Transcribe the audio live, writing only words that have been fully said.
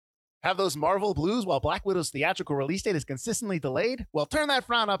Have those Marvel blues while Black Widow's theatrical release date is consistently delayed? Well, turn that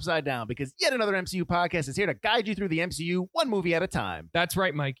frown upside down because yet another MCU podcast is here to guide you through the MCU one movie at a time. That's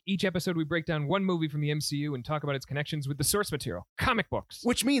right, Mike. Each episode we break down one movie from the MCU and talk about its connections with the source material, comic books.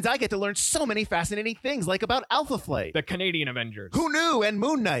 Which means I get to learn so many fascinating things like about Alpha Flight, The Canadian Avengers. Who Knew, and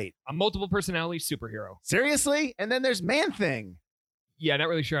Moon Knight. A multiple personality superhero. Seriously? And then there's Man-Thing. Yeah, not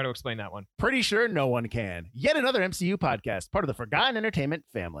really sure how to explain that one. Pretty sure no one can. Yet another MCU podcast, part of the Forgotten Entertainment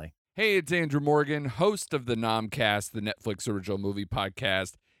family. Hey, it's Andrew Morgan, host of the Nomcast, the Netflix original movie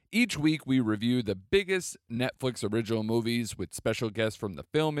podcast. Each week, we review the biggest Netflix original movies with special guests from the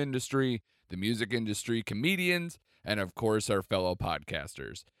film industry, the music industry, comedians, and of course, our fellow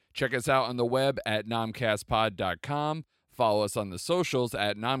podcasters. Check us out on the web at nomcastpod.com. Follow us on the socials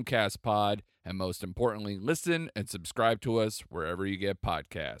at nomcastpod. And most importantly, listen and subscribe to us wherever you get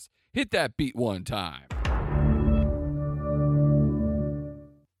podcasts. Hit that beat one time.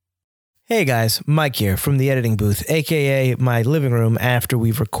 Hey guys, Mike here from the editing booth, aka my living room after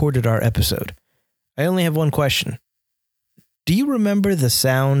we've recorded our episode. I only have one question. Do you remember the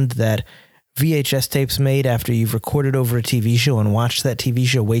sound that VHS tapes made after you've recorded over a TV show and watched that TV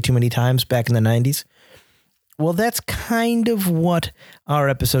show way too many times back in the 90s? Well, that's kind of what our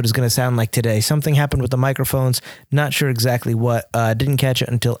episode is going to sound like today. Something happened with the microphones. Not sure exactly what. Didn't catch it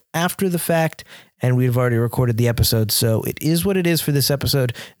until after the fact, and we've already recorded the episode. So it is what it is for this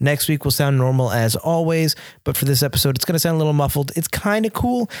episode. Next week will sound normal as always, but for this episode, it's going to sound a little muffled. It's kind of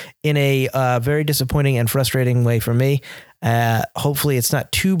cool in a very disappointing and frustrating way for me. Hopefully it's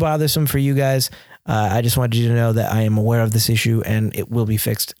not too bothersome for you guys. I just wanted you to know that I am aware of this issue and it will be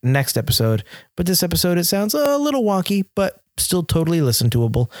fixed next episode. But this episode, it sounds a little wonky, but still totally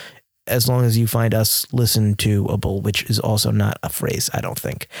listen-to-able as long as you find us listen-to-able, which is also not a phrase, I don't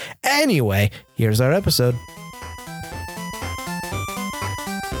think. Anyway, here's our episode.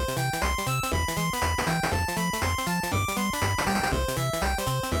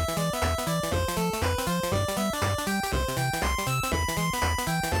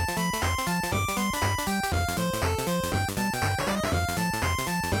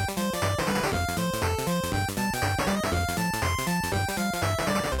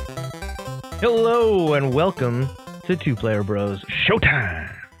 Hello and welcome to Two Player Bros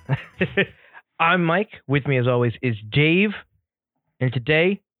Showtime. I'm Mike. With me as always is Dave. And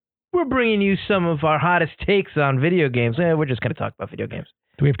today we're bringing you some of our hottest takes on video games. We're just going to talk about video games.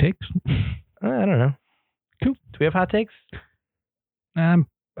 Do we have takes? I don't know. Cool. Do we have hot takes? I'm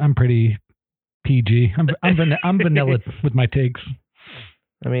pretty PG. I'm vanilla with my takes.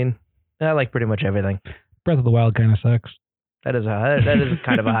 I mean, I like pretty much everything. Breath of the Wild kind of sucks. That is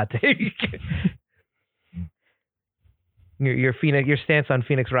kind of a hot take. Your stance on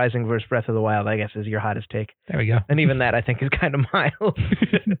Phoenix Rising versus Breath of the Wild, I guess, is your hottest take. There we go. And even that, I think, is kind of mild.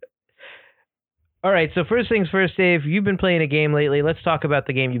 All right, so first things first, Dave, you've been playing a game lately. Let's talk about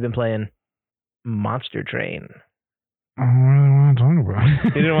the game you've been playing, Monster Train. I don't really want to talk about it.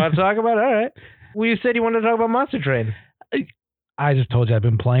 You didn't want to talk about it? All right. Well, you said you wanted to talk about Monster Train. I just told you I've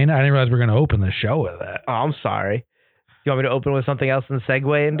been playing it. I didn't realize we were going to open the show with that. Oh, I'm sorry. You want me to open with something else and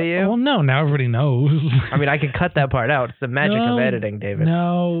segue into you? Well, no, now everybody knows. I mean, I can cut that part out. It's the magic of editing, David.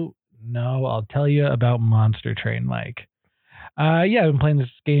 No, I'll tell you about Monster Train, Mike. I've been playing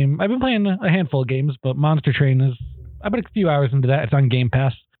this game. I've been playing a handful of games, but Monster Train is, I've been a few hours into that. It's on Game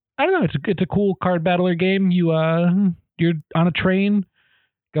Pass. I don't know, it's a cool card battler game. You're on a train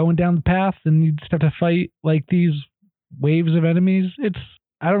going down the path, and you just have to fight like these waves of enemies.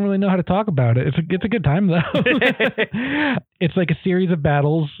 I don't really know how to talk about it. It's a good time though. It's like a series of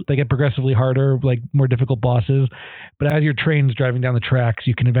battles. They get progressively harder, like more difficult bosses. But as your train's driving down the tracks,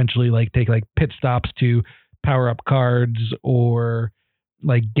 you can eventually like take like pit stops to power up cards or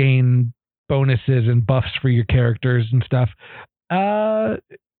like gain bonuses and buffs for your characters and stuff.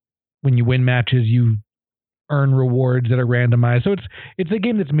 When you win matches, you earn rewards that are randomized. So it's a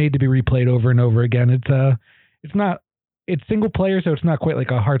game that's made to be replayed over and over again. It's single player, so it's not quite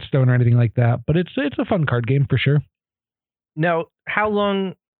like a Hearthstone or anything like that, but it's a fun card game for sure. Now, how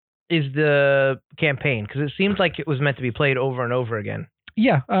long is the campaign? Because it seems like it was meant to be played over and over again.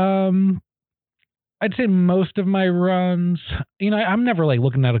 Yeah, I'd say most of my runs, I'm never like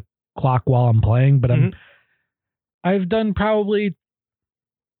looking at a clock while I'm playing, but I've probably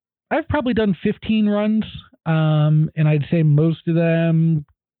done 15 runs, and I'd say most of them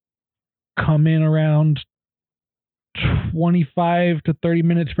come in around 25 to 30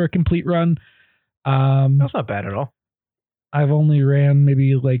 minutes for a complete run. That's not bad at all. I've only ran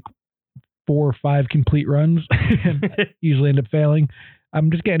maybe like 4 or 5 complete runs and usually end up failing.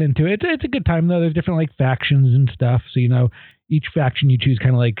 I'm just getting into it. It's a good time though. There's different like factions and stuff. So, each faction you choose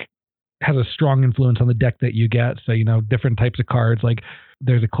kind of like has a strong influence on the deck that you get. So, different types of cards. Like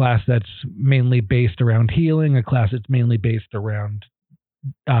there's a class that's mainly based around healing, a class that's mainly based around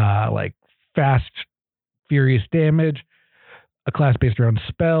like fast, furious damage, a class based around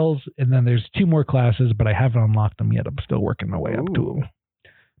spells, and then there's 2 more classes, but I haven't unlocked them yet. I'm still working my way up to them.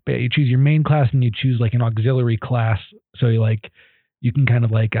 But you choose your main class and you choose like an auxiliary class. So you can kind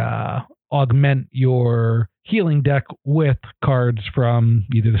of like augment your healing deck with cards from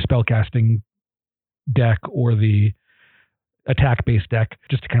either the spellcasting deck or the attack-based deck,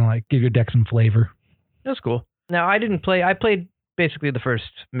 just to kind of like give your deck some flavor. That's cool. Now, I played basically the first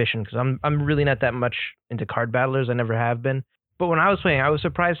mission because I'm really not that much into card battlers. I never have been. But when I was playing, I was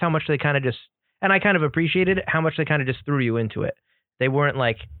surprised how much they kind of just, and I kind of appreciated it, how much they kind of just threw you into it. They weren't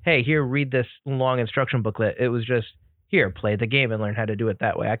like, hey, here, read this long instruction booklet. It was just, here, play the game and learn how to do it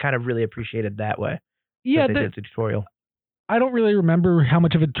that way. I kind of really appreciated that way. Yeah, they did the tutorial. I don't really remember how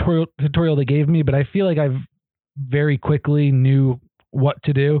much of a tutorial they gave me, but I feel like I've very quickly knew what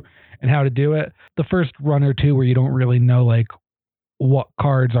to do and how to do it. The first run or two where you don't really know like what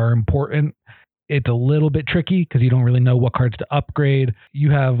cards are important, it's a little bit tricky because you don't really know what cards to upgrade.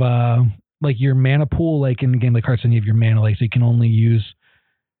 You have like your mana pool, like in a game like Hearthstone, you have your mana lake, so you can only use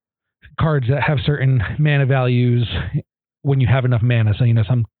cards that have certain mana values when you have enough mana. So,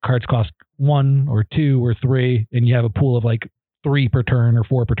 some cards cost 1 or 2 or 3, and you have a pool of like 3 per turn or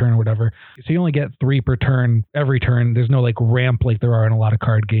 4 per turn or whatever. So you only get 3 per turn every turn. There's no like ramp like there are in a lot of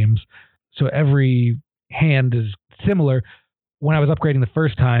card games. So every hand is similar. When I was upgrading the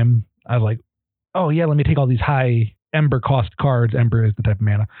first time, I was like, oh yeah, let me take all these high Ember cost cards. Ember is the type of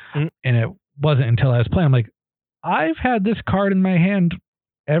mana. Mm-hmm. And it wasn't until I was playing, I'm like, I've had this card in my hand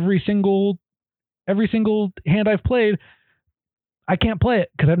every single hand I've played. I can't play it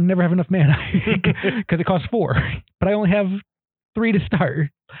because I never have enough mana because it costs 4, but I only have 3 to start.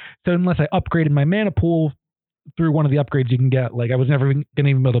 So unless I upgraded my mana pool through one of the upgrades you can get, like I was never going to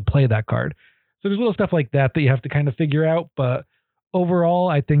even be able to play that card. So there's little stuff like that you have to kind of figure out. But overall,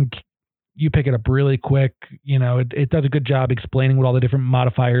 I think you pick it up really quick. It does a good job explaining what all the different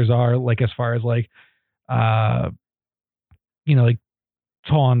modifiers are, like as far as like, like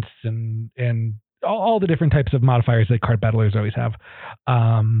taunts and all the different types of modifiers that card battlers always have.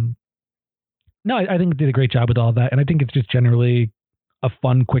 No, I think it did a great job with all that, and I think it's just generally a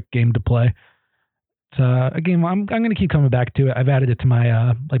fun, quick game to play. It's a game I'm going to keep coming back to it. I've added it to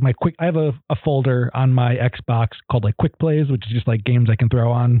my my quick. I have a folder on my Xbox called like Quick Plays, which is just like games I can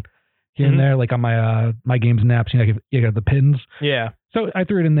throw on here and there, like on my my games and apps. You got the pins. Yeah. So I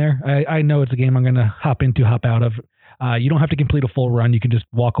threw it in there. I know it's a game I'm going to hop out of. You don't have to complete a full run. You can just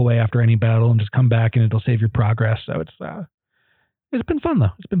walk away after any battle and just come back, and it'll save your progress. So it's been fun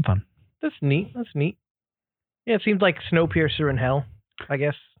though. It's been fun. That's neat. Yeah, it seemed like Snowpiercer in Hell, I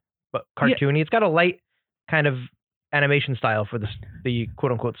guess, but cartoony. Yeah. It's got a light kind of animation style for the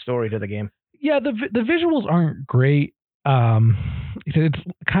quote unquote story to the game. Yeah, the visuals aren't great. It's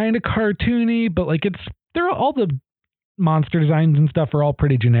kind of cartoony, but like they're all the monster designs and stuff are all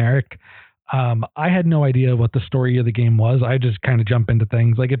pretty generic. I had no idea what the story of the game was. I just kind of jump into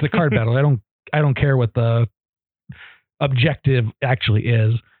things. Like it's a card battle. I don't care what the objective actually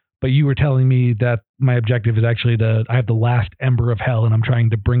is. But you were telling me that my objective is actually I have the last ember of hell, and I'm trying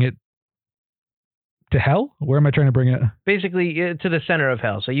to bring it to hell? Where am I trying to bring it? Basically, to the center of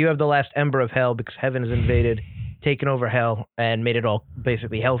hell. So you have the last ember of hell because heaven has invaded, taken over hell, and made it all,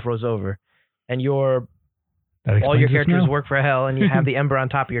 basically, hell froze over. And all your characters work for hell, and you have the ember on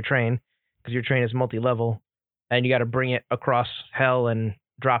top of your train because your train is multi-level, and you got to bring it across hell and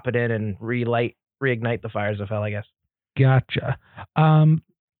drop it in and reignite the fires of hell, I guess. Gotcha.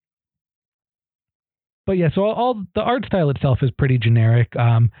 But yeah, so all the art style itself is pretty generic.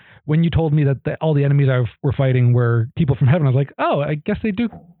 When you told me that all the enemies I were fighting were people from heaven, I was like, oh, I guess they do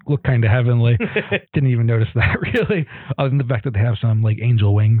look kind of heavenly. Didn't even notice that really, other than the fact that they have some like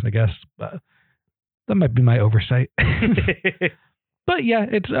angel wings, I guess. But that might be my oversight. But yeah,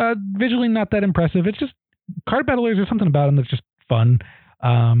 it's visually not that impressive. It's just card battlers. There's something about them that's just fun.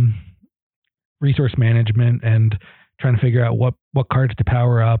 Resource management and trying to figure out what cards to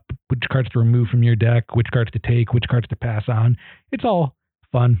power up, which cards to remove from your deck, which cards to take, which cards to pass on. It's all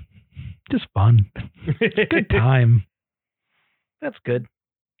fun. Just fun. Good time. That's good.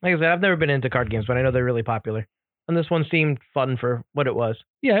 Like I said, I've never been into card games, but I know they're really popular. And this one seemed fun for what it was.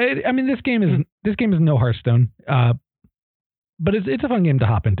 Yeah, this game is no Hearthstone, but it's a fun game to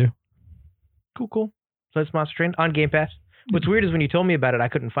hop into. Cool. So it's Monster Train on Game Pass. What's weird is when you told me about it, I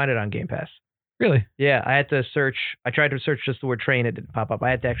couldn't find it on Game Pass. Really? Yeah, I had to search. I tried to search just the word train. It didn't pop up.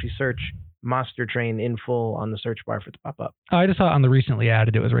 I had to actually search Monster Train in full on the search bar for it to pop up. Oh, I just saw it on the recently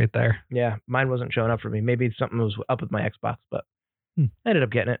added. It was right there. Yeah, mine wasn't showing up for me. Maybe something was up with my Xbox, but I ended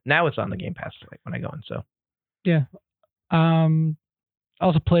up getting it. Now it's on the Game Pass like when I go in. So yeah.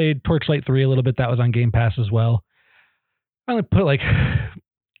 Also played Torchlight 3 a little bit. That was on Game Pass as well. I only put like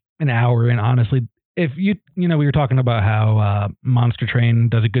an hour in, honestly. If we were talking about how Monster Train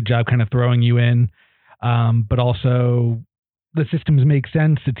does a good job kind of throwing you in, but also the systems make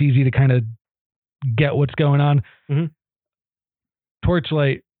sense. It's easy to kind of get what's going on. Mm-hmm.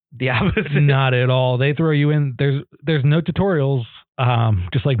 Torchlight, the opposite. Not at all. They throw you in. There's no tutorials,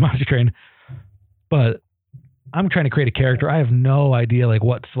 just like Monster Train. But I'm trying to create a character. I have no idea like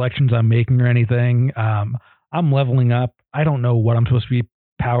what selections I'm making or anything. I'm leveling up. I don't know what I'm supposed to be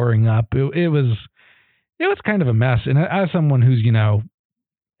powering up. It was kind of a mess. And as someone who's,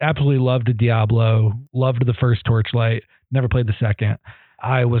 absolutely loved Diablo, loved the first Torchlight, never played the second,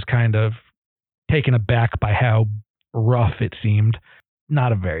 I was kind of taken aback by how rough it seemed.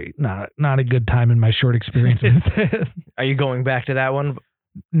 Not a good time in my short experience with it. Are you going back to that one?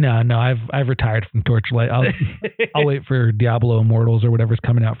 No, I've retired from Torchlight. I'll wait for Diablo Immortals or whatever's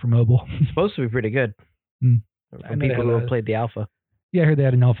coming out for mobile. It's supposed to be pretty good. For people who have played the alpha. Yeah, I heard they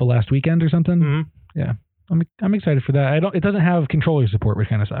had an alpha last weekend or something. Mm-hmm. Yeah, I'm excited for that. It doesn't have controller support, which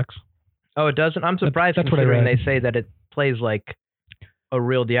kind of sucks. Oh, it doesn't? I'm surprised that's considering they say that it plays like a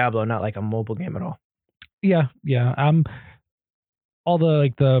real Diablo, not like a mobile game at all. Yeah. All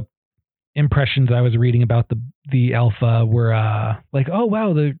the impressions I was reading about the alpha were like, oh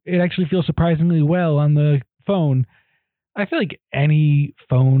wow, it actually feels surprisingly well on the phone. I feel like any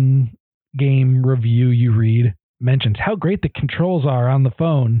phone game review you read mentions how great the controls are on the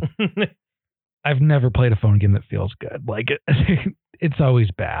phone. I've never played a phone game that feels good. Like it's always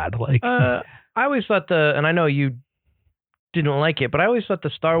bad. Like I always thought and I know you didn't like it, but I always thought the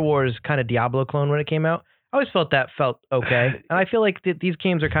Star Wars kind of Diablo clone when it came out, I always felt okay. And I feel like these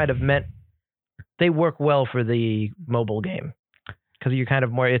games are kind of they work well for the mobile game because you're kind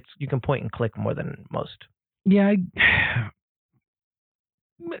of more, you can point and click more than most. Yeah.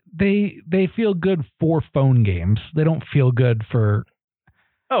 They feel good for phone games. They don't feel good for.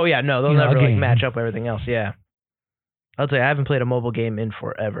 Oh yeah, no, they'll never like match up with everything else. Yeah, I'll tell you, I haven't played a mobile game in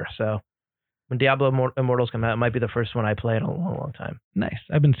forever. So when Diablo Immortals come out, it might be the first one I play in a long, long time. Nice.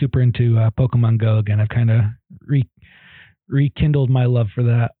 I've been super into Pokemon Go again. I've kind of rekindled my love for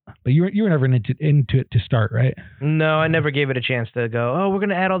that. But you were never into it to start, right? No, I never gave it a chance to go, oh, we're going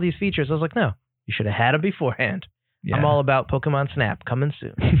to add all these features. I was like, no, you should have had them beforehand. Yeah. I'm all about Pokemon Snap coming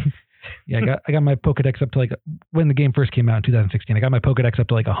soon. Yeah, I got my Pokedex up to like, when the game first came out in 2016, I got my Pokedex up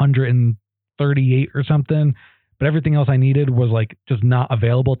to like 138 or something. But everything else I needed was like just not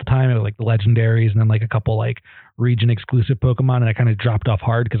available at the time. It was like the legendaries and then like a couple like region exclusive Pokemon. And I kind of dropped off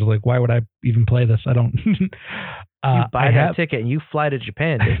hard because I was like, why would I even play this? I don't. You buy that ticket and you fly to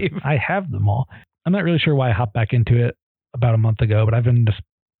Japan, Dave. I have them all. I'm not really sure why I hopped back into it about a month ago, but I've been just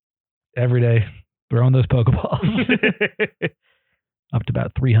every day throwing those Pokeballs. Up to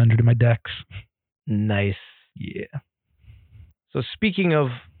about 300 in my decks. Nice. Yeah. So speaking of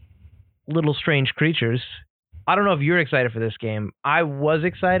little strange creatures, I don't know if you're excited for this game. I was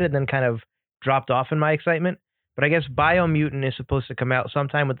excited, then kind of dropped off in my excitement. But I guess Biomutant is supposed to come out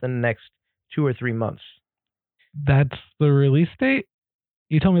sometime within the next 2 or 3 months. That's the release date?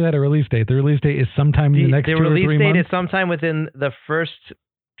 You told me that a release date. The release date is sometime in the next 2 or 3 months? The release date is sometime within the first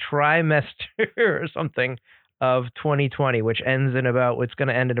trimester or something of 2020, which it's going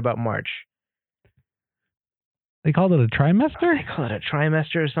to end in about March. They called it a trimester? They call it a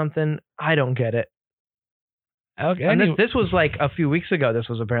trimester or something. I don't get it. Okay. And this was like a few weeks ago. This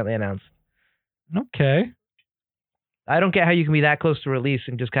was apparently announced. Okay. I don't get how you can be that close to release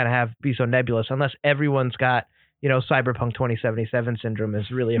and just kind of be so nebulous, unless everyone's got, Cyberpunk 2077 syndrome,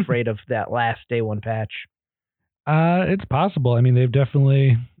 is really afraid of that last day one patch. It's possible. I mean, they've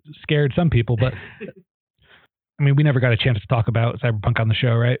definitely scared some people, but I mean, we never got a chance to talk about Cyberpunk on the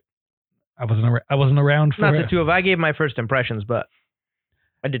show, right? I wasn't around for Not it. the two of. I gave my first impressions, but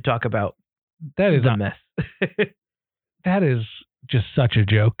I did talk about that is the mess. That is just such a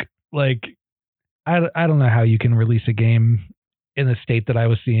joke. Like, I don't know how you can release a game in the state that I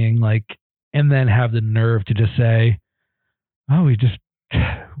was seeing, like, and then have the nerve to just say, "Oh, we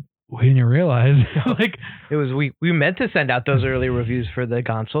didn't realize." Like, it was we meant to send out those early reviews for the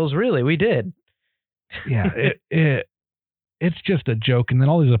consoles. Really, we did. Yeah, it's just a joke. And then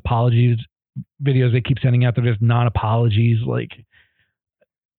all these apologies videos they keep sending out, they're just non-apologies. Like,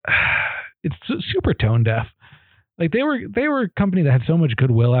 it's super tone deaf. Like, they were a company that had so much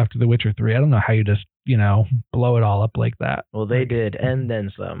goodwill after The Witcher 3. I don't know how you just, blow it all up like that. Well, they did, and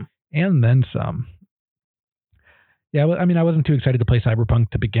then some. and then some. Yeah, I mean, I wasn't too excited to play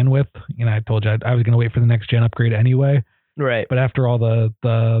Cyberpunk to begin with. I told you I was going to wait for the next gen upgrade anyway. Right. But after all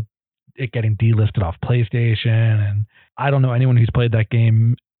the it getting delisted off PlayStation, and I don't know anyone who's played that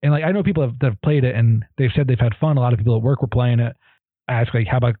game. And like I know people that have played it and they've said they've had fun. A lot of people at work were playing it. I asked like,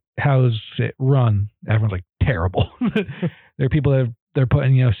 how's it run? Everyone's like, terrible. There are people that they're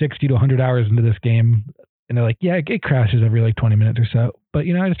putting 60 to 100 hours into this game, and they're like, yeah, it crashes every like 20 minutes or so. But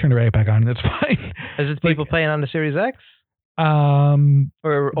I just turned it right back on, and it's fine. Is it people playing on the Series X? Or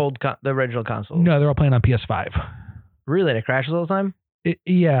the original console? No, they're all playing on PS5. Really? It crashes all the time?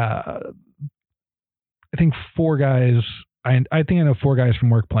 Yeah. I think 4 guys. I think I know 4 guys from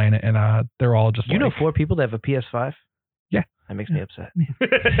work playing it, and they're all just. You know 4 people that have a PS5? Yeah. That makes me upset.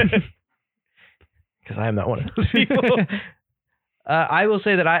 Because I am not one of those people. I will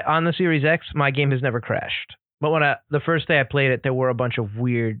say that on the Series X, my game has never crashed. But when the first day I played it, there were a lot of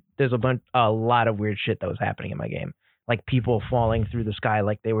weird shit that was happening in my game, like people falling through the sky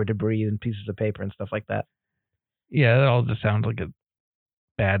like they were debris and pieces of paper and stuff like that. Yeah, that all just sounds like a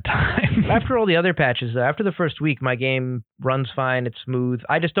bad time. After all the other patches, after the first week, my game runs fine. It's smooth.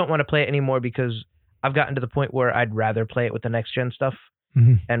 I just don't want to play it anymore because I've gotten to the point where I'd rather play it with the next gen stuff.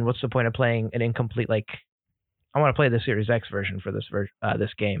 Mm-hmm. And what's the point of playing an incomplete? Like, I want to play the Series X version for this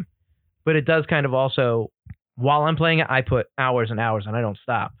game, but it does kind of also. While I'm playing it, I put hours and hours and I don't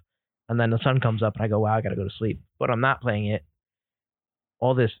stop. And then the sun comes up and I go, wow, I got to go to sleep. But I'm not playing it.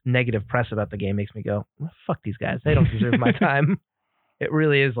 All this negative press about the game makes me go, well, fuck these guys. They don't deserve my time. It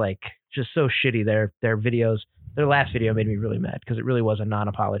really is like just so shitty. Their videos, their last video made me really mad because it really was a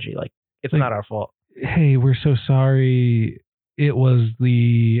non-apology. Like, it's not our fault. Hey, we're so sorry. It was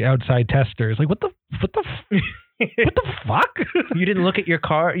the outside testers. Like, what the fuck? You didn't look at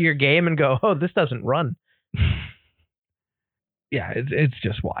your game and go, oh, this doesn't run. Yeah, it's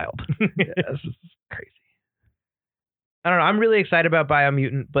just wild. This is crazy. I don't know. I'm really excited about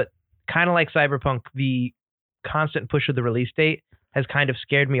Biomutant, but kind of like Cyberpunk, the constant push of the release date has kind of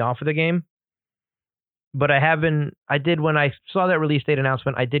scared me off of the game. But I did when I saw that release date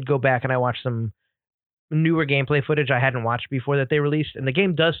announcement, I did go back and I watched some newer gameplay footage I hadn't watched before that they released, and the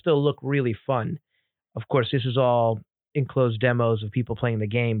game does still look really fun. Of course, this is all enclosed demos of people playing the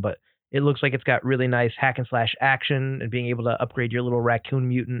game, but it looks like it's got really nice hack and slash action, and being able to upgrade your little raccoon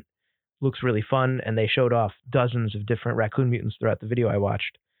mutant looks really fun. And they showed off dozens of different raccoon mutants throughout the video I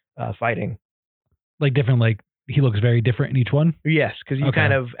watched fighting. Like different, like he looks very different in each one? Yes, because you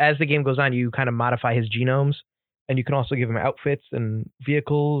kind of, as the game goes on, you kind of modify his genomes, and you can also give him outfits and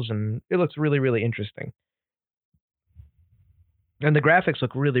vehicles, and it looks really, really interesting. And the graphics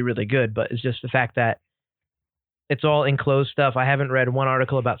look really, really good, but it's just the fact that it's all enclosed stuff. I haven't read one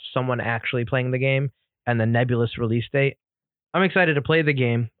article about someone actually playing the game and the nebulous release date. I'm excited to play the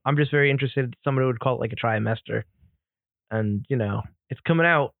game. I'm just very interested. Somebody would call it like a trimester. And, it's coming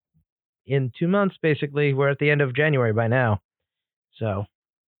out in 2 months, basically. We're at the end of January by now. So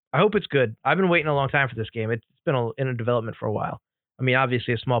I hope it's good. I've been waiting a long time for this game. It's been in development for a while. I mean,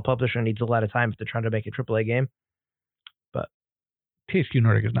 obviously, a small publisher needs a lot of time if they're trying to make a AAA game. But THQ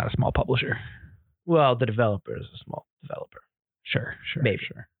Nordic is not a small publisher. Well, the developer is a small developer. Sure.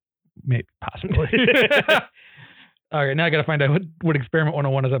 Maybe, possibly. All right, now I got to find out what Experiment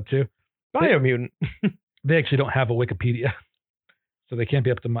 101 is up to. Biomutant. They actually don't have a Wikipedia, so they can't be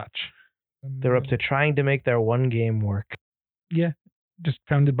up to much. They're up to trying to make their one game work. Yeah, just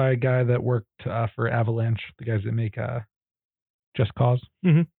founded by a guy that worked for Avalanche, the guys that make Just Cause.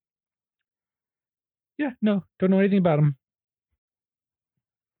 Mm-hmm. Yeah, no, don't know anything about them.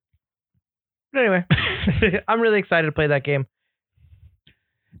 But anyway, I'm really excited to play that game.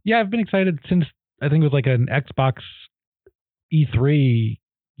 Yeah, I've been excited since I think it was like an Xbox E3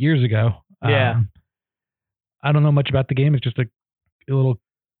 years ago. Yeah. I don't know much about the game. It's just a little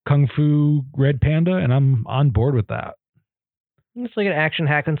Kung Fu Red Panda, and I'm on board with that. It's like an action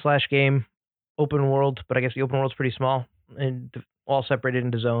hack and slash game, open world, but I guess the open world's pretty small and all separated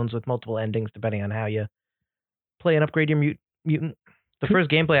into zones with multiple endings depending on how you play and upgrade your mutant. The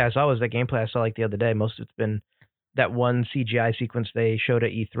first gameplay I saw was that gameplay I saw like the other day. Most of it's been that one CGI sequence they showed at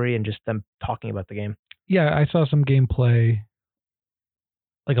E3 and just them talking about the game. Yeah, I saw some gameplay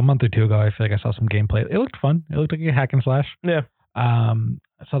like a month or two ago. I feel like I saw some gameplay. It looked fun. It looked like a hack and slash. Yeah. I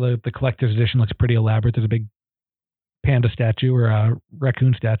saw the collector's edition looks pretty elaborate. There's a big panda statue or a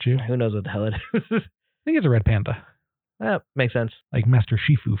raccoon statue. Who knows what the hell it is? I think it's a red panda. That makes sense. Like Master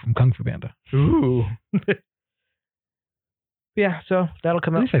Shifu from Kung Fu Panda. Ooh. Yeah, so that'll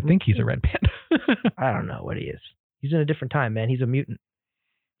come out. At least I think he's a red panda. I don't know what he is. He's in a different time, man. He's a mutant.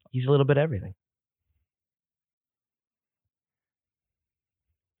 He's a little bit of everything.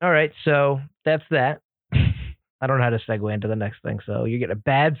 All right, so that's that. I don't know how to segue into the next thing, so you get a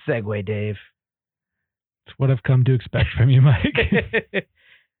bad segue, Dave. It's what I've come to expect from you, Mike.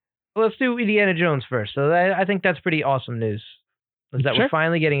 Well, let's do Indiana Jones first. So I think that's pretty awesome news. Is that Sure. we're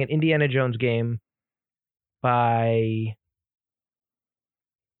finally getting an Indiana Jones game by...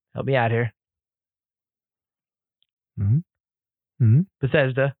 Help me out here.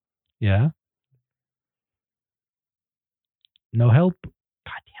 Bethesda. Yeah. No help. God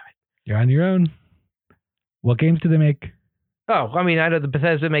damn it. You're on your own. What games do they make? Oh, I mean, I know the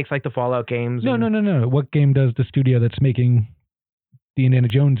Bethesda makes like the Fallout games. No. and- What game does the studio that's making the Indiana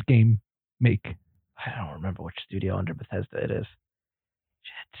Jones game make? I don't remember which studio under Bethesda it is.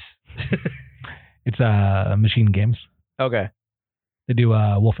 Shit. It's Machine Games. Okay. They do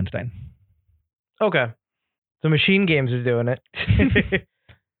Wolfenstein. Okay. So Machine Games is doing it.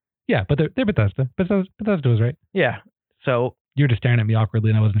 Yeah, but they're Bethesda. Bethesda was right. Yeah. So You were just staring at me awkwardly,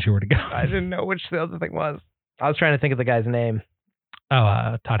 and I wasn't sure where to go. I didn't know which the other thing was. I was trying to think of the guy's name.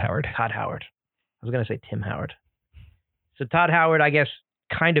 Oh, Todd Howard. Todd Howard. I was going to say Tim Howard. So Todd Howard, I guess,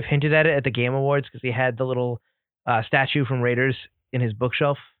 kind of hinted at it at the Game Awards because he had the little statue from Raiders in his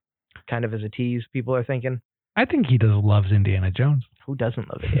bookshelf, kind of as a tease, people are thinking. I think he loves Indiana Jones. Who doesn't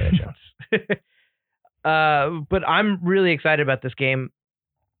love Indiana Jones? But I'm really excited about this game.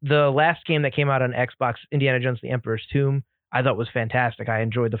 The last game that came out on Xbox, Indiana Jones: The Emperor's Tomb, I thought was fantastic. I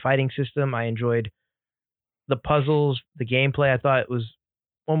enjoyed the fighting system. I enjoyed the puzzles, the gameplay. I thought it was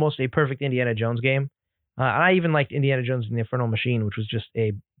almost a perfect Indiana Jones game. I even liked Indiana Jones and the Infernal Machine, which was just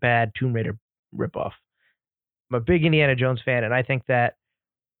a bad Tomb Raider ripoff. I'm a big Indiana Jones fan, and I think that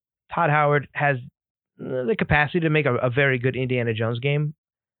Todd Howard has the capacity to make a very good Indiana Jones game.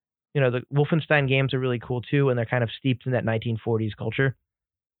 You know, the Wolfenstein games are really cool too, and they're kind of steeped in that 1940s culture.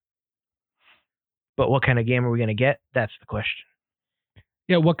 But what kind of game are we going to get? That's the question.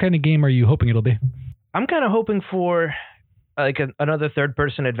 Yeah, what kind of game are you hoping it'll be? I'm kind of hoping for like another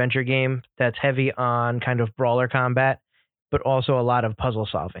third-person adventure game that's heavy on kind of brawler combat, but also a lot of puzzle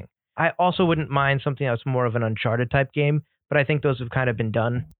solving. I also wouldn't mind something that's more of an Uncharted type game, but I think those have kind of been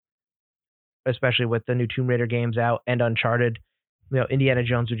done, especially with the new Tomb Raider games out and Uncharted. You know, Indiana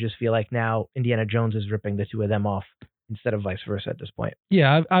Jones would just feel like now Indiana Jones is ripping the two of them off instead of vice versa at this point.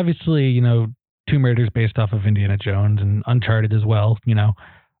 Yeah, obviously, you know, Tomb Raider's based off of Indiana Jones and Uncharted as well, you know.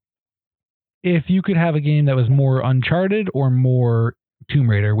 If you could have a game that was more Uncharted or more Tomb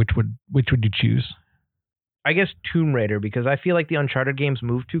Raider, which would you choose? I guess Tomb Raider, because I feel like the Uncharted games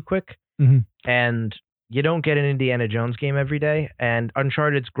move too quick, and you don't get an Indiana Jones game every day. And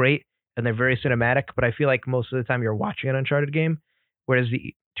Uncharted's great, and they're very cinematic, but I feel like most of the time you're watching an Uncharted game, whereas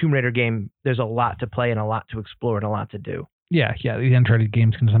the Tomb Raider game, there's a lot to play and a lot to explore and a lot to do. Yeah, the Uncharted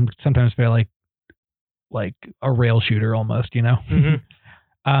games can sometimes feel like a rail shooter almost, you know.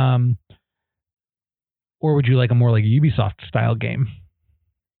 Or would you like a more like Ubisoft style game?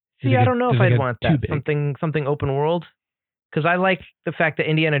 See, I don't know if I'd want that. Something open world. Because I like the fact that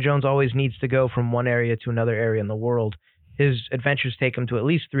Indiana Jones always needs to go from one area to another area in the world. His adventures take him to at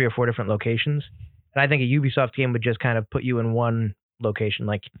least 3 or 4 different locations. And I think a Ubisoft game would just kind of put you in one location.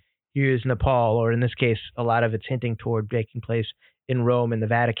 Like, here's Nepal, or in this case, a lot of it's hinting toward taking place in Rome and the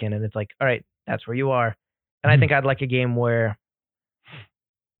Vatican. And it's like, all right, that's where you are. And I think I'd like a game where,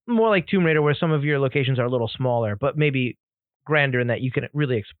 more like Tomb Raider, where some of your locations are a little smaller, but maybe grander in that you can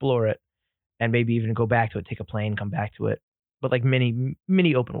really explore it and maybe even go back to it, take a plane, come back to it. But like mini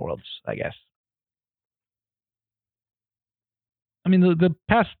open worlds, I guess. I mean, the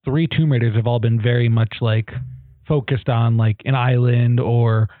past 3 Tomb Raiders have all been very much like focused on like an island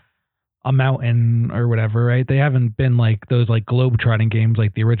or a mountain or whatever, right? They haven't been like those like globe-trotting games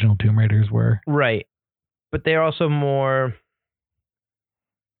like the original Tomb Raiders were. Right. But they're also more,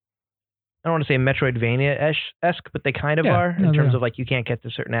 I don't want to say Metroidvania-esque, but they kind of are in terms of like you can't get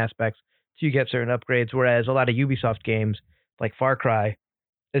to certain aspects, so you get certain upgrades. Whereas a lot of Ubisoft games, like Far Cry,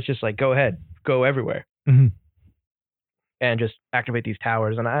 it's just like, go ahead, go everywhere. And just activate these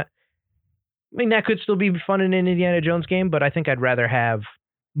towers. And I mean, that could still be fun in an Indiana Jones game, but I think I'd rather have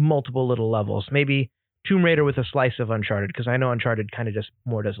multiple little levels. Maybe Tomb Raider with a slice of Uncharted, because I know Uncharted kind of just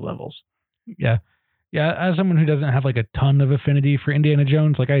more does levels. Yeah. As someone who doesn't have like a ton of affinity for Indiana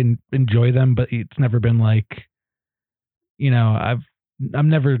Jones, like I enjoy them, but it's never been like, you know, I'm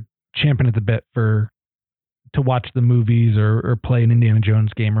never champing at the bit to watch the movies or play an Indiana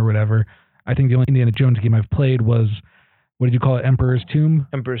Jones game or whatever. I think the only Indiana Jones game I've played was, what did you call it? Emperor's Tomb?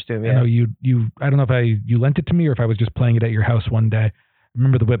 Emperor's Tomb, yeah. I know you I don't know if you lent it to me or if I was just playing it at your house one day. I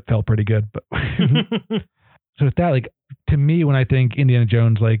remember the whip felt pretty good, but so with that, like, to me, when I think Indiana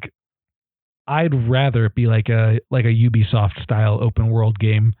Jones, like, I'd rather it be like a Ubisoft style open world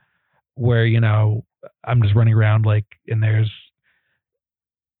game where, you know, I'm just running around like, and there's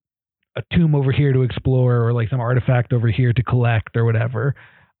a tomb over here to explore or like some artifact over here to collect or whatever.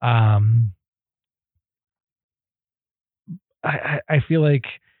 I feel like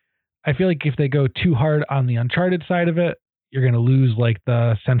if they go too hard on the Uncharted side of it, you're going to lose like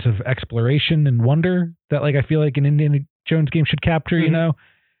the sense of exploration and wonder that like I feel like an Indiana Jones game should capture, you know?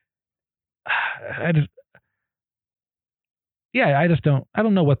 I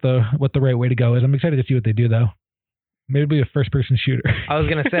don't know what the right way to go is. I'm excited to see what they do though. Maybe it'll be a first person shooter. I was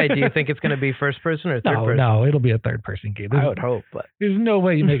going to say, do you think it's going to be first person or third person? No, it'll be a third person game. I would hope, but there's no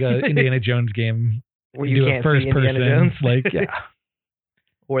way you make an Indiana Jones game where you can't see Indiana Jones. Like, yeah.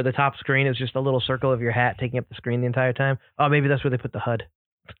 Or the top screen is just a little circle of your hat taking up the screen the entire time. Oh, maybe that's where they put the HUD.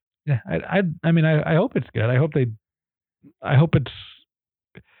 Yeah, I mean, I hope it's good. I hope it's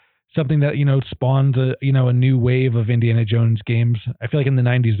something that, you know, spawns a new wave of Indiana Jones games. I feel like in the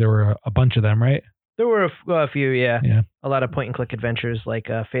 90s there were a bunch of them, right? There were a few, yeah. Yeah. A lot of point and click adventures like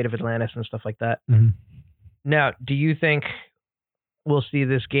Fate of Atlantis and stuff like that. Mm-hmm. Now, do you think we'll see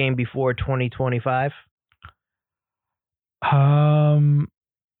this game before 2025?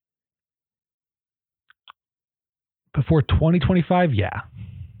 Before 2025, yeah.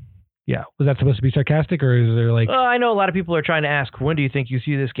 Yeah. Was that supposed to be sarcastic, or is there like... I know a lot of people are trying to ask, when do you think you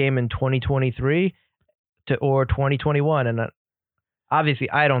see this game in 2023 or 2021? And obviously,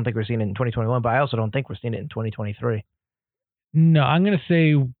 I don't think we're seeing it in 2021, but I also don't think we're seeing it in 2023. No, I'm going to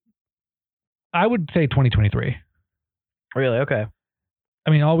say... I would say 2023. Really? Okay. I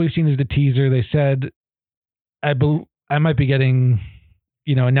mean, all we've seen is the teaser. They said... I might be getting,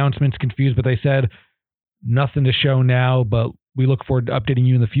 you know, announcements confused, but they said nothing to show now, but we look forward to updating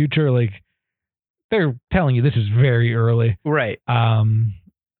you in the future. Like, they're telling you this is very early. Right.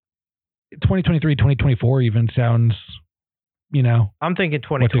 2023, 2024 even sounds, you know. I'm thinking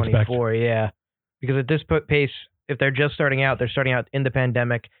 2024, yeah. Because at this pace, if they're just starting out, they're starting out in the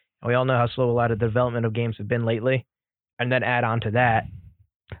pandemic, and we all know how slow a lot of the development of games have been lately. And then add on to that,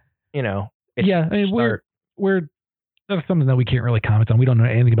 you know. Yeah, I mean, we're that's something that we can't really comment on. We don't know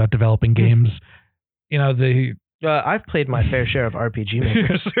anything about developing games. You know, I've played my fair share of RPG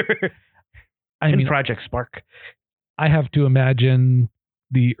makers. I mean, Project Spark. I have to imagine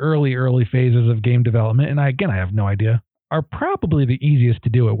the early phases of game development, and I have no idea, are probably the easiest to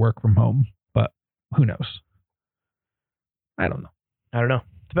do at work from home, but who knows? I don't know.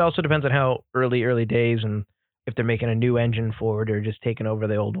 It also depends on how early days, and if they're making a new engine for it or just taking over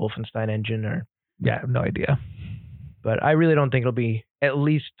the old Wolfenstein engine, or... Yeah, I have no idea. But I really don't think it'll be at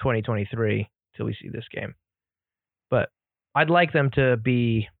least 2023 till we see this game. But I'd like them to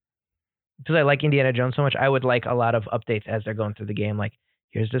be, because I like Indiana Jones so much, I would like a lot of updates as they're going through the game. Like,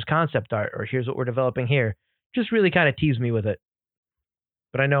 here's this concept art, or here's what we're developing here. Just really kind of tease me with it.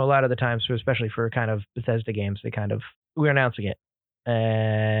 But I know a lot of the times, especially for kind of Bethesda games, we're announcing it.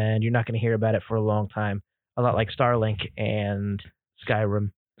 And you're not going to hear about it for a long time. A lot like Starlink and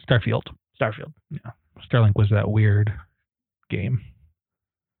Skyrim. Starfield. Yeah. Starlink was that weird game.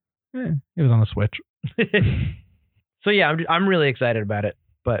 It was on the Switch. So yeah, I'm really excited about it,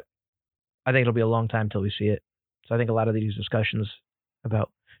 but I think it'll be a long time till we see it. So I think a lot of these discussions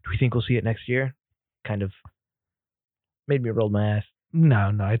about, do we think we'll see it next year, kind of made me roll my ass.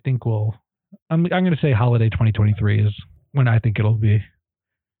 No, I think I'm going to say holiday 2023 is when I think it'll be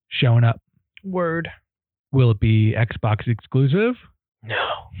showing up. Word. Will it be Xbox exclusive? No.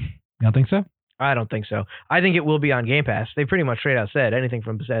 You don't think so? I don't think so. I think it will be on Game Pass. They pretty much straight out said anything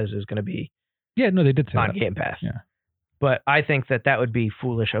from Bethesda is going to be they did say on Game Pass. Yeah. But I think that would be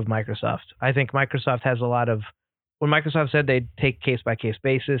foolish of Microsoft. I think Microsoft has a lot of... When Microsoft said they'd take case-by-case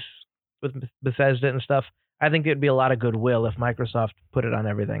basis with Bethesda and stuff, I think there'd be a lot of goodwill if Microsoft put it on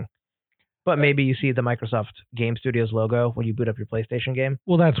everything. But maybe you see the Microsoft Game Studios logo when you boot up your PlayStation game.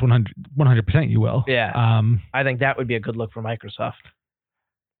 Well, that's 100% you will. Yeah. I think that would be a good look for Microsoft.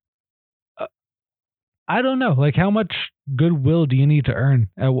 I don't know. Like, how much goodwill do you need to earn?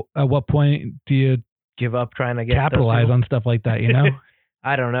 At what point do you give up trying to capitalize on stuff like that, you know?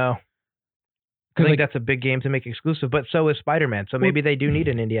 I don't know. I think that's a big game to make exclusive, but so is Spider-Man. So maybe they do need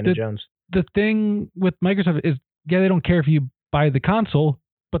an Indiana Jones. The thing with Microsoft is, they don't care if you buy the console,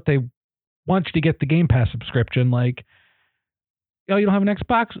 but they want you to get the Game Pass subscription. Like, you don't have an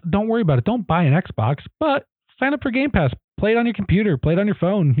Xbox? Don't worry about it. Don't buy an Xbox, but sign up for Game Pass. Play it on your computer. Play it on your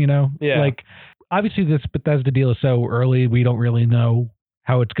phone, you know? Yeah. Like, obviously this Bethesda deal is so early, we don't really know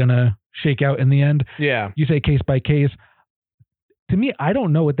how it's going to shake out in the end. Yeah. You say case by case. to me, I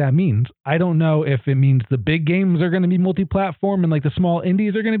don't know what that means. I don't know if it means the big games are going to be multi-platform and like the small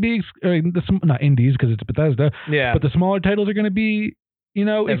indies are going to be not indies because it's Bethesda, Yeah. but the smaller titles are going to be,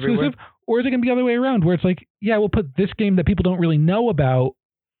 Everywhere. exclusive, or is it going to be the other way around where it's like, yeah, we'll put this game that people don't really know about,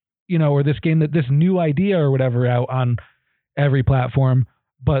 or this game this new idea or whatever out on every platform,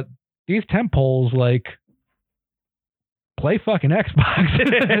 but these tentpoles like play fucking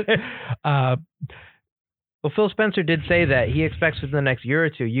Xbox. Well, Phil Spencer did say that he expects within the next year or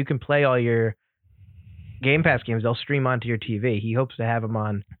two, you can play all your Game Pass games. They'll stream onto your TV. He hopes to have them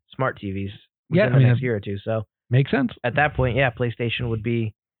on smart TVs within the next year or two. So makes sense. At that point, yeah, PlayStation would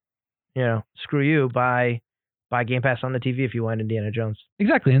be, screw you, buy Game Pass on the TV if you want Indiana Jones.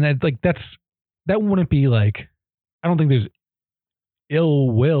 Exactly, and that wouldn't be like, I don't think there's ill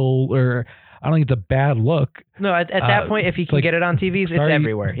will or I don't think it's a bad look. No, at that point, if he can get it on TVs, it's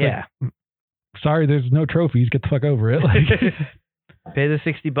everywhere. Yeah. Sorry, there's no trophies. Get the fuck over it. Pay the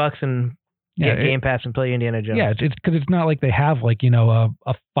 $60 and get Game Pass and play Indiana Jones. Yeah, it's because it's not like they have like a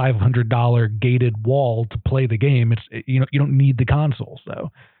 $500 gated wall to play the game. It's you don't need the console,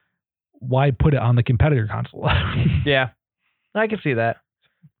 so why put it on the competitor console? Yeah, I can see that.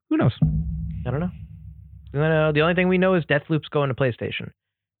 Who knows? I don't know. The only thing we know is Deathloop's going to PlayStation,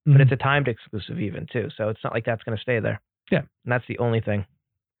 but it's a timed exclusive even too, so it's not like that's going to stay there. Yeah, and that's the only thing.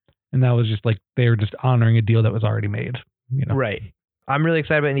 And that was just like they were just honoring a deal that was already made. Right. I'm really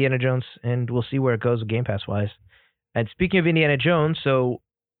excited about Indiana Jones, and we'll see where it goes with Game Pass wise. And speaking of Indiana Jones, so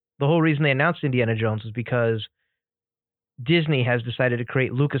the whole reason they announced Indiana Jones was because Disney has decided to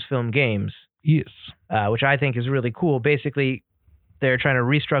create Lucasfilm Games. Yes. Which I think is really cool. Basically, they're trying to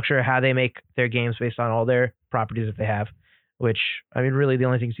restructure how they make their games based on all their properties that they have. Which, I mean, really the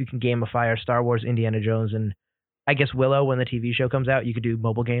only things you can gamify are Star Wars, Indiana Jones, and I guess Willow. When the TV show comes out, you could do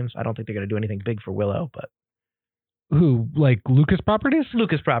mobile games. I don't think they're going to do anything big for Willow, but who, like Lucas Properties?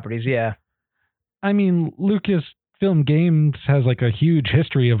 Lucas Properties, yeah. I mean, Lucasfilm Games has like a huge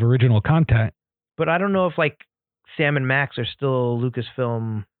history of original content. But I don't know if like Sam and Max are still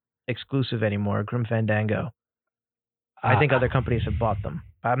Lucasfilm exclusive anymore. Grim Fandango. I think other companies have bought them.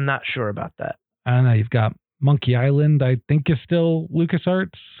 I'm not sure about that. I don't know. You've got Monkey Island, I think is still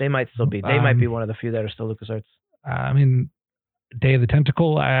LucasArts. They might still be. They might be one of the few that are still LucasArts. I mean, Day of the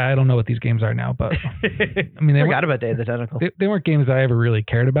Tentacle, I don't know what these games are now, but I mean, they forgot about Day of the Tentacle. They weren't games that I ever really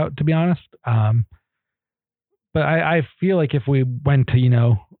cared about, to be honest. But I feel like if we went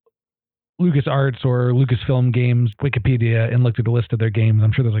to, LucasArts or Lucasfilm Games Wikipedia and looked at the list of their games,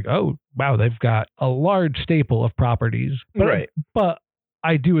 I'm sure there's like, oh, wow, they've got a large staple of properties. But, right. But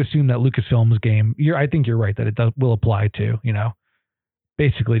I do assume that Lucasfilm's game, I think you're right that it will apply to,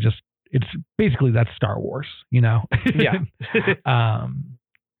 basically that's Star Wars, Yeah.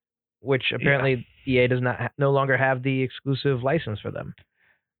 Which apparently EA does no longer have the exclusive license for them.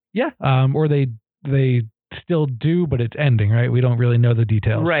 Yeah. Or they still do, but it's ending, right? We don't really know the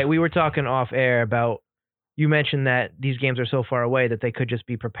details. Right. We were talking off air about, you mentioned that these games are so far away that they could just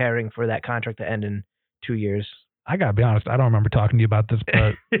be preparing for that contract to end in 2 years. I gotta be honest, I don't remember talking to you about this,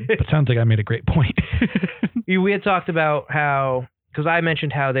 but it sounds like I made a great point. We had talked about how, because I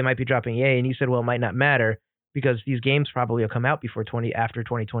mentioned how they might be dropping EA, and you said, well, it might not matter because these games probably will come out after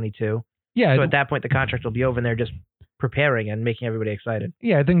 2022. Yeah. So at that point, the contract will be over, and they're just preparing and making everybody excited.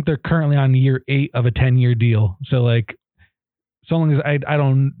 Yeah, I think they're currently on year 8 of a 10-year deal. So like, so long as I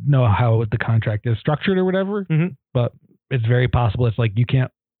don't know how the contract is structured or whatever, but it's very possible. It's like we're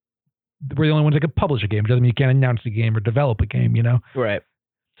the only ones that can publish a game. It doesn't mean you can't announce a game or develop a game, Right.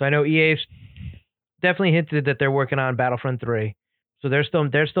 So I know EA's definitely hinted that they're working on Battlefront 3. So they're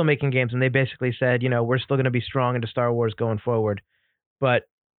still making games, and they basically said, we're still going to be strong into Star Wars going forward. But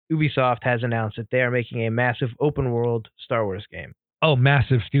Ubisoft has announced that they are making a massive open world Star Wars game. Oh,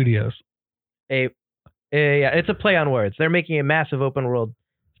 Massive Studios. Yeah, it's a play on words. They're making a massive open world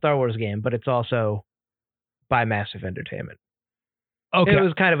Star Wars game, but it's also by Massive Entertainment. Okay. It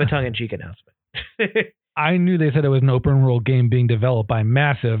was kind of a tongue-in-cheek announcement. I knew they said it was an open world game being developed by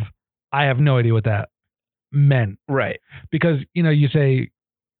Massive. I have no idea what that meant. Right. Because, you say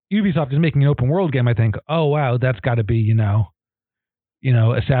Ubisoft is making an open world game, I think, oh, wow, that's got to be,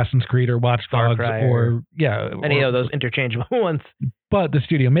 Assassin's Creed or Watch Dogs or any of those interchangeable ones. But the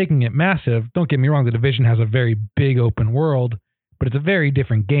studio making it Massive, don't get me wrong, The Division has a very big open world, but it's a very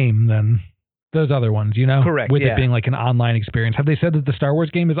different game than those other ones, Correct. With it being like an online experience. Have they said that the Star Wars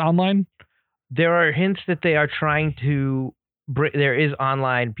game is online? There are hints that they are trying to there is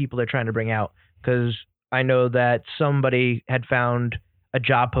online people they're trying to bring out, because I know that somebody had found a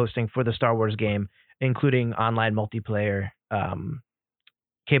job posting for the Star Wars game, including online multiplayer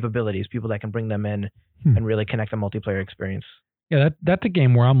capabilities, people that can bring them in and really connect the multiplayer experience. Yeah, that's a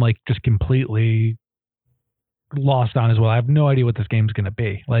game where I'm like just completely lost on as well. I have no idea what this game's going to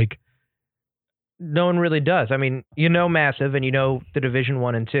be. Like, No one really does. I mean, Massive and the Division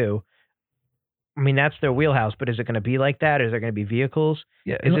 1 and 2. I mean, that's their wheelhouse, but is it going to be like that? Is there going to be vehicles?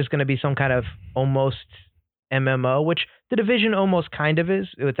 yeah, Is this going to be some kind of almost MMO, which the Division almost kind of is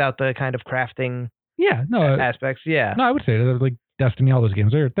without the kind of crafting aspects? Yeah. No, I would say they're like Destiny, all those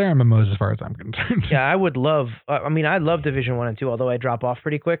games. They're MMOs as far as I'm concerned. Yeah, I would love. I love Division 1 and 2, although I drop off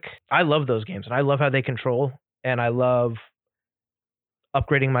pretty quick. I love those games, and I love how they control, and I love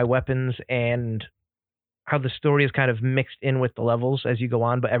upgrading my weapons and how the story is kind of mixed in with the levels as you go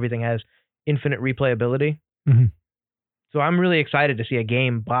on, but everything has infinite replayability. Mm-hmm. So I'm really excited to see a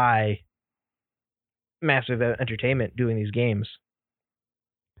game by Massive Entertainment doing these games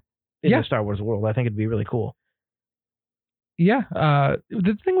in the Star Wars world. I think it'd be really cool. Yeah.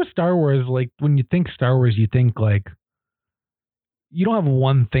 The thing with Star Wars, like when you think Star Wars, you think like you don't have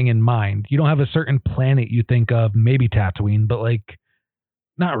one thing in mind. You don't have a certain planet you think of, maybe Tatooine, but like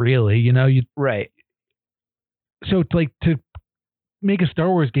not really, Right. So like to make a Star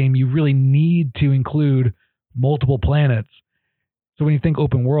Wars game, you really need to include multiple planets. So when you think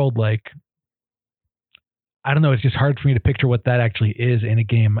open world, like, I don't know, it's just hard for me to picture what that actually is in a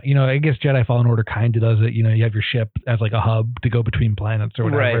game. I guess Jedi Fallen Order kind of does it. You have your ship as like a hub to go between planets or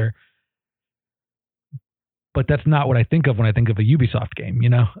whatever. Right. But that's not what I think of when I think of a Ubisoft game.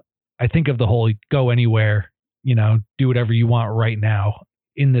 I think of the whole go anywhere, do whatever you want right now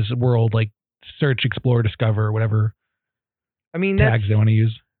in this world, like search, explore, discover, whatever tags they want to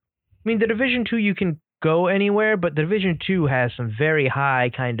use. I mean, the Division 2, you can go anywhere, but the Division 2 has some very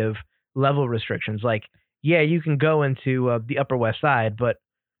high kind of level restrictions. Like, yeah, you can go into the Upper West Side, but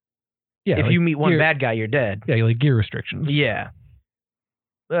if you meet one bad guy, you're dead. Yeah, like gear restrictions. Yeah.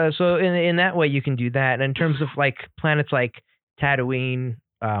 So in that way, you can do that. And in terms of like planets like Tatooine,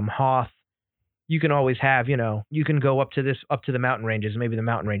 Hoth, you can always have, you can go up to the mountain ranges. Maybe the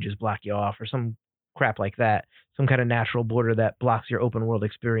mountain ranges block you off or some crap like that. Some kind of natural border that blocks your open world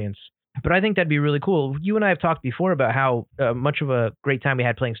experience. But I think that'd be really cool. You and I have talked before about how much of a great time we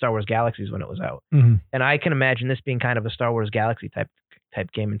had playing Star Wars Galaxies when it was out. Mm-hmm. And I can imagine this being kind of a Star Wars Galaxy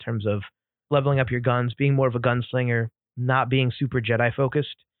type game in terms of leveling up your guns, being more of a gunslinger, not being super Jedi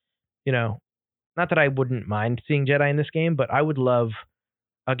focused. Not that I wouldn't mind seeing Jedi in this game, but I would love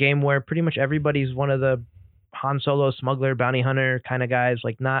a game where pretty much everybody's one of the Han Solo, smuggler, bounty hunter kind of guys,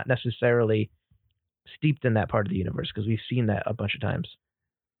 like not necessarily steeped in that part of the universe, because we've seen that a bunch of times.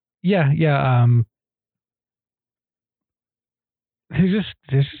 Yeah. There's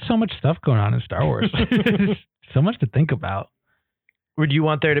just so much stuff going on in Star Wars. So much to think about. Would you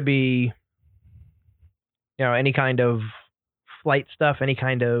want there to be, any kind of flight stuff, any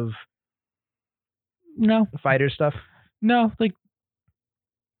kind of fighter stuff? No, like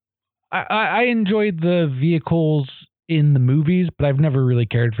I enjoyed the vehicles in the movies, but I've never really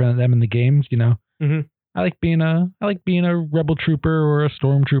cared for them in the games. Mm-hmm. I like being a rebel trooper or a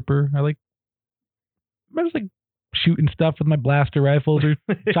stormtrooper. I just like shooting stuff with my blaster rifles or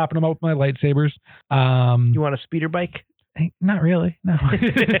chopping them up with my lightsabers. You want a speeder bike? Not really. No.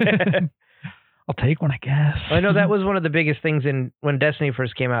 I'll take one, I guess. Well, I know that was one of the biggest things when Destiny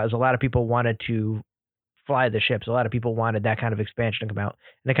first came out, is a lot of people wanted to fly the ships. A lot of people wanted that kind of expansion to come out,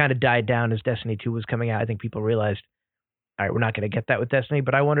 and it kind of died down as Destiny 2 was coming out. I think people realized, all right, we're not going to get that with Destiny,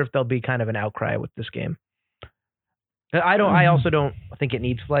 but I wonder if there'll be kind of an outcry with this game. I also don't think it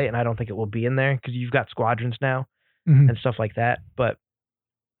needs flight, and I don't think it will be in there because you've got squadrons now and stuff like that. But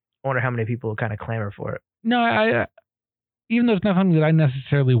I wonder how many people will kind of clamor for it. No, I even though it's not something that I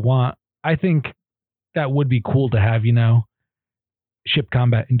necessarily want, I think that would be cool to have, ship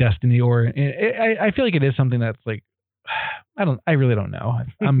combat in Destiny, or I feel like it is something that's like, I really don't know.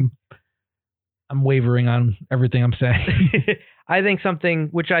 I'm wavering on everything I'm saying. I think something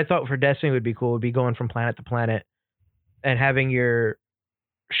which I thought for Destiny would be cool would be going from planet to planet and having your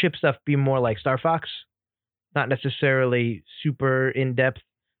ship stuff be more like Star Fox, not necessarily super in-depth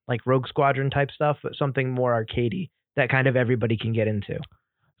like Rogue Squadron type stuff, but something more arcadey that kind of everybody can get into.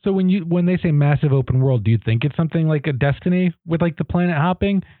 So when they say massive open world, do you think it's something like a Destiny with like the planet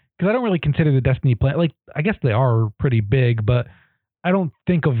hopping? Because I don't really consider the Destiny planet, like I guess they are pretty big, but I don't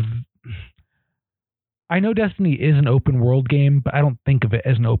think of. I know Destiny is an open world game, but I don't think of it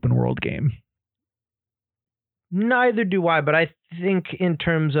as an open world game. Neither do I, but I think in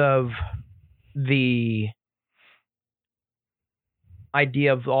terms of the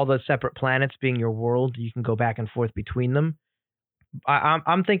idea of all the separate planets being your world, you can go back and forth between them.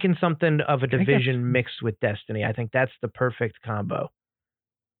 I'm thinking something of a Division mixed with Destiny. I think that's the perfect combo.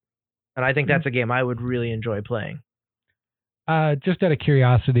 And I think that's a game I would really enjoy playing. Just out of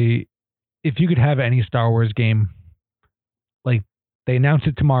curiosity, if you could have any Star Wars game, like they announce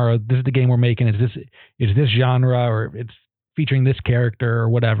it tomorrow, this is the game we're making. Is this genre, or it's featuring this character or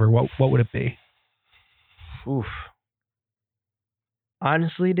whatever? What would it be? Oof.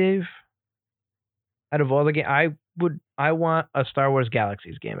 Honestly, Dave, out of all the games, I want a Star Wars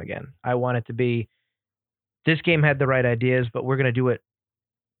Galaxies game again. I want it to be, this game had the right ideas, but we're going to do it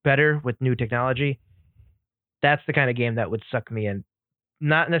better with new technology. That's the kind of game that would suck me in.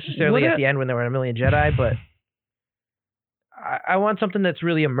 Not necessarily at the end when there were a million Jedi, but I want something that's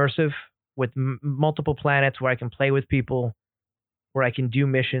really immersive with multiple planets where I can play with people, where I can do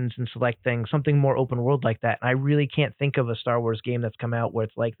missions and select things, something more open world like that. And I really can't think of a Star Wars game that's come out where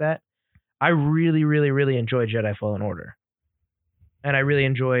it's like that. I really, really, really enjoyed Jedi Fallen Order. And I really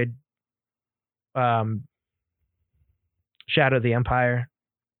enjoyed Shadow of the Empire.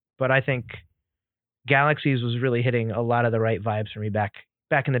 But I think Galaxies was really hitting a lot of the right vibes for me back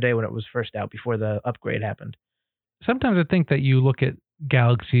in the day when it was first out, before the upgrade happened. Sometimes I think that you look at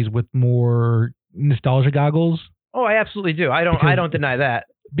Galaxies with more nostalgia goggles. Oh, I absolutely do. I don't deny that.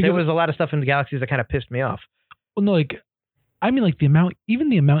 There was a lot of stuff in the Galaxies that kind of pissed me off. Well, no, like the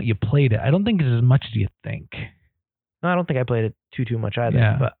amount you played it, I don't think is as much as you think. No, I don't think I played it too much either.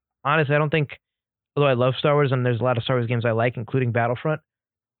 Yeah. But honestly, I don't think, although I love Star Wars and there's a lot of Star Wars games I like, including Battlefront,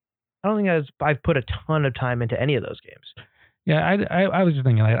 I don't think I've put a ton of time into any of those games. Yeah, I was just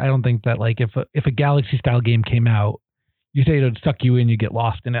thinking, I don't think that like if a Galaxy style game came out, you say it would suck you in, you get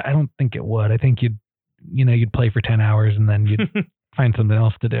lost in it. I don't think it would. I think you'd play for 10 hours and then you'd find something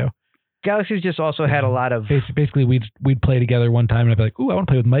else to do. Galaxies just also had a lot of... Basically, we'd play together one time and I'd be like, ooh, I want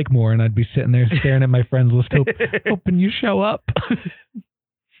to play with Mike more. And I'd be sitting there staring at my friends list, hoping you show up.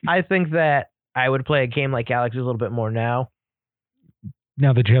 I think that I would play a game like Galaxies a little bit more now.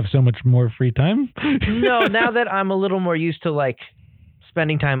 Now that you have so much more free time? No, now that I'm a little more used to like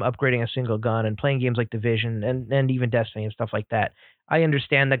spending time upgrading a single gun and playing games like Division and even Destiny and stuff like that. I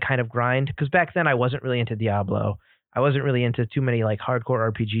understand that kind of grind, because back then I wasn't really into Diablo. I wasn't really into too many like hardcore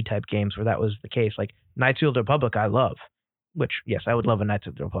RPG type games where that was the case. Like Knights of the Republic I love, which yes, I would love a Knights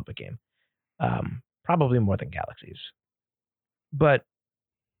of the Republic game. Probably more than Galaxies. But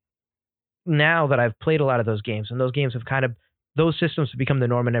now that I've played a lot of those games, and those games have those systems have become the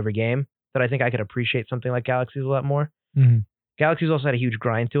norm in every game, that I think I could appreciate something like Galaxies a lot more. Mm-hmm. Galaxies also had a huge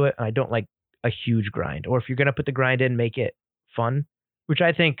grind to it, and I don't like a huge grind. Or if you're going to put the grind in, make it fun, which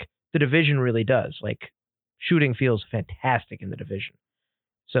I think the Division really does. Like, shooting feels fantastic in the Division.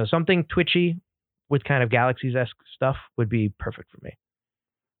 So something twitchy with kind of Galaxies-esque stuff would be perfect for me.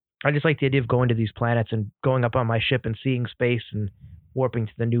 I just like the idea of going to these planets and going up on my ship and seeing space and warping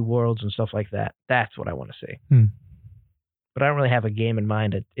to the new worlds and stuff like that. That's what I want to see. But I don't really have a game in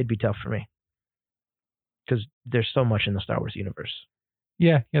mind. It'd be tough for me, because there's so much in the Star Wars universe.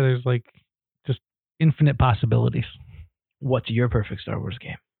 Yeah, there's like just infinite possibilities. What's your perfect Star Wars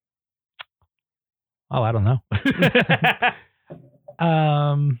game? Oh, I don't know.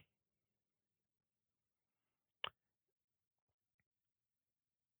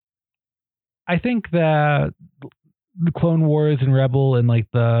 I think that the Clone Wars and Rebel and like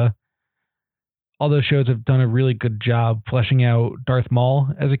all those shows have done a really good job fleshing out Darth Maul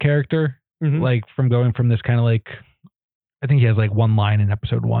as a character. Mm-hmm. Like from going from this kind of like, I think he has like one line in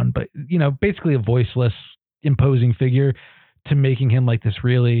episode 1, but basically a voiceless, imposing figure, to making him like this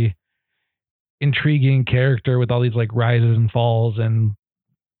really intriguing character with all these like rises and falls and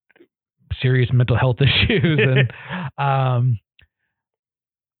serious mental health issues. And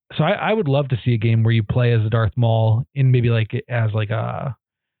so I would love to see a game where you play as Darth Maul in maybe like as like a,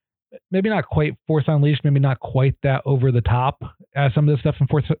 maybe not quite Force Unleashed, maybe not quite that over the top as some of the stuff in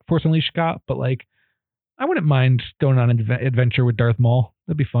Force Unleashed got, but like I wouldn't mind going on an adventure with Darth Maul.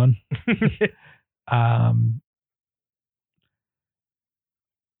 That'd be fun. What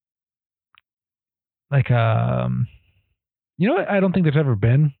I don't think there's ever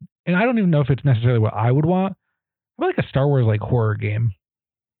been, and I don't even know if it's necessarily what I would want. I would like a Star Wars like horror game.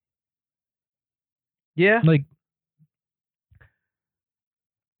 Yeah. Like,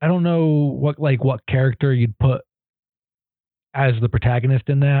 I don't know what character you'd put as the protagonist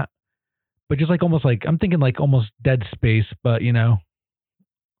in that, but just like almost like I'm thinking like almost Dead Space, but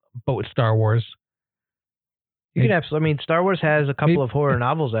but with Star Wars. You can absolutely. I mean, Star Wars has a couple of horror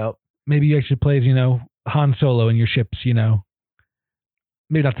novels out. Maybe you actually play as Han Solo in your ships.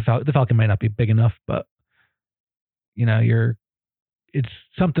 Maybe not the Falcon might not be big enough, but it's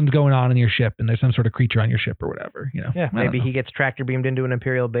something's going on in your ship, and there's some sort of creature on your ship or whatever. Yeah, maybe he gets tractor beamed into an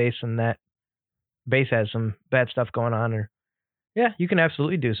Imperial base, and that base has some bad stuff going on. Or you can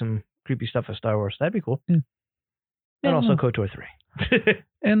absolutely do some creepy stuff with Star Wars. That'd be cool. Yeah. And also Yeah. KOTOR 3.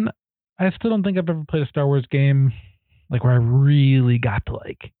 And I still don't think I've ever played a Star Wars game like where I really got to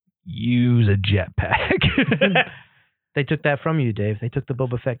like use a jetpack. They took that from you, Dave. They took the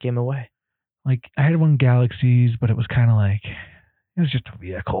Boba Fett game away. Like I had one Galaxies, but it was kind of like it was just a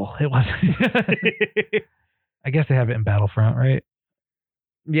vehicle. It wasn't. I guess they have it in Battlefront, right?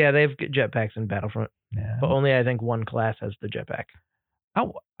 Yeah, they have jetpacks in Battlefront, Yeah. but only I think one class has the jetpack.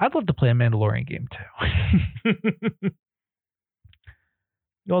 I'd love to play a Mandalorian game too.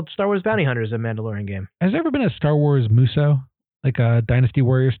 Well, Star Wars Bounty Hunter is a Mandalorian game. Has there ever been a Star Wars Muso, like a Dynasty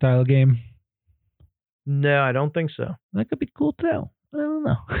Warrior style game? No, I don't think so. That could be cool too. I don't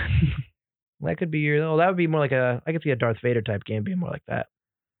know. That could be your. Oh, that would be more like a. I could see a Darth Vader type game being more like that.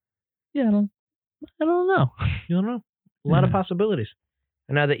 Yeah, I don't know. You don't know. A lot of Yeah. possibilities.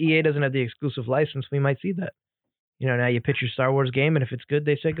 And now that EA doesn't have the exclusive license, we might see that. You know, now you pitch your Star Wars game, and if it's good,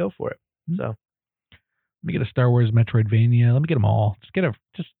 they say go for it. So Let me get a Star Wars Metroidvania. Let me get them all.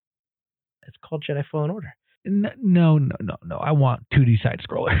 it's called Jedi Fallen Order. No. I want 2D side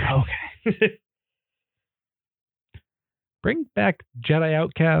scroller. Okay. Bring back Jedi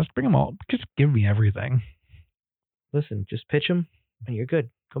Outcast. Bring them all. Just give me everything. Listen, just pitch them, and you're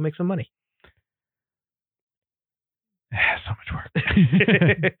good. Go make some money. So much work.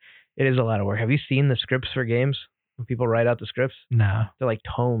 It is a lot of work. Have you seen the scripts for games? When people write out the scripts, No. they're like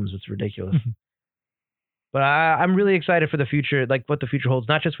tomes. It's ridiculous. But I'm really excited for the future, like what the future holds,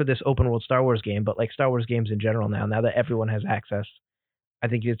 not just for this open world Star Wars game, but like Star Wars games in general now that everyone has access. I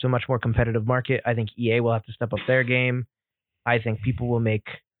think it's a much more competitive market. I think EA will have to step up their game. I think people will make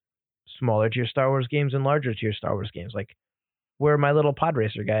smaller tier Star Wars games and larger tier Star Wars games. Like, we're my little pod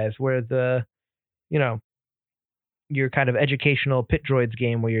racer guys. We're the, your kind of educational pit droids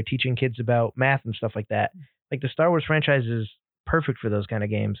game where you're teaching kids about math and stuff like that. Like, the Star Wars franchise is perfect for those kind of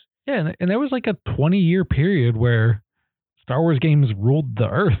games. Yeah, and there was like a 20-year period where Star Wars games ruled the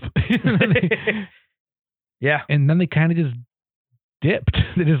earth. Yeah. And then they kind of just dipped.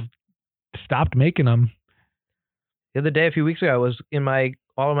 They just stopped making them. The other day, a few weeks ago, I was in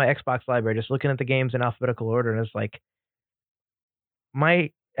all of my Xbox library, just looking at the games in alphabetical order, and it's like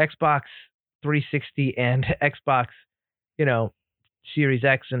my Xbox 360 and Xbox, Series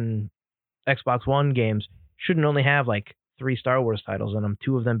X and Xbox One games shouldn't only have like 3 Star Wars titles in them,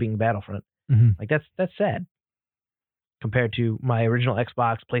 2 of them being Battlefront. Mm-hmm. Like that's sad compared to my original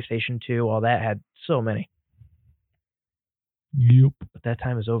Xbox, PlayStation 2, all that had so many. Yep. But that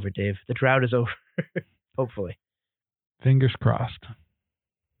time is over, Dave. The drought is over. Hopefully. Fingers crossed.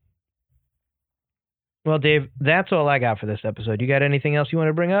 Well, Dave, that's all I got for this episode. You got anything else you want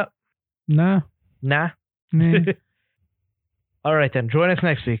to bring up? Nah. Nah. All right, then. Join us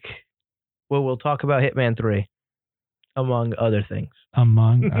next week where we'll talk about Hitman 3, among other things.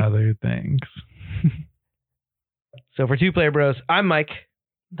 Among other things. So for Two Player Bros, I'm Mike.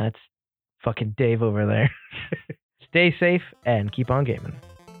 That's fucking Dave over there. Stay safe and keep on gaming.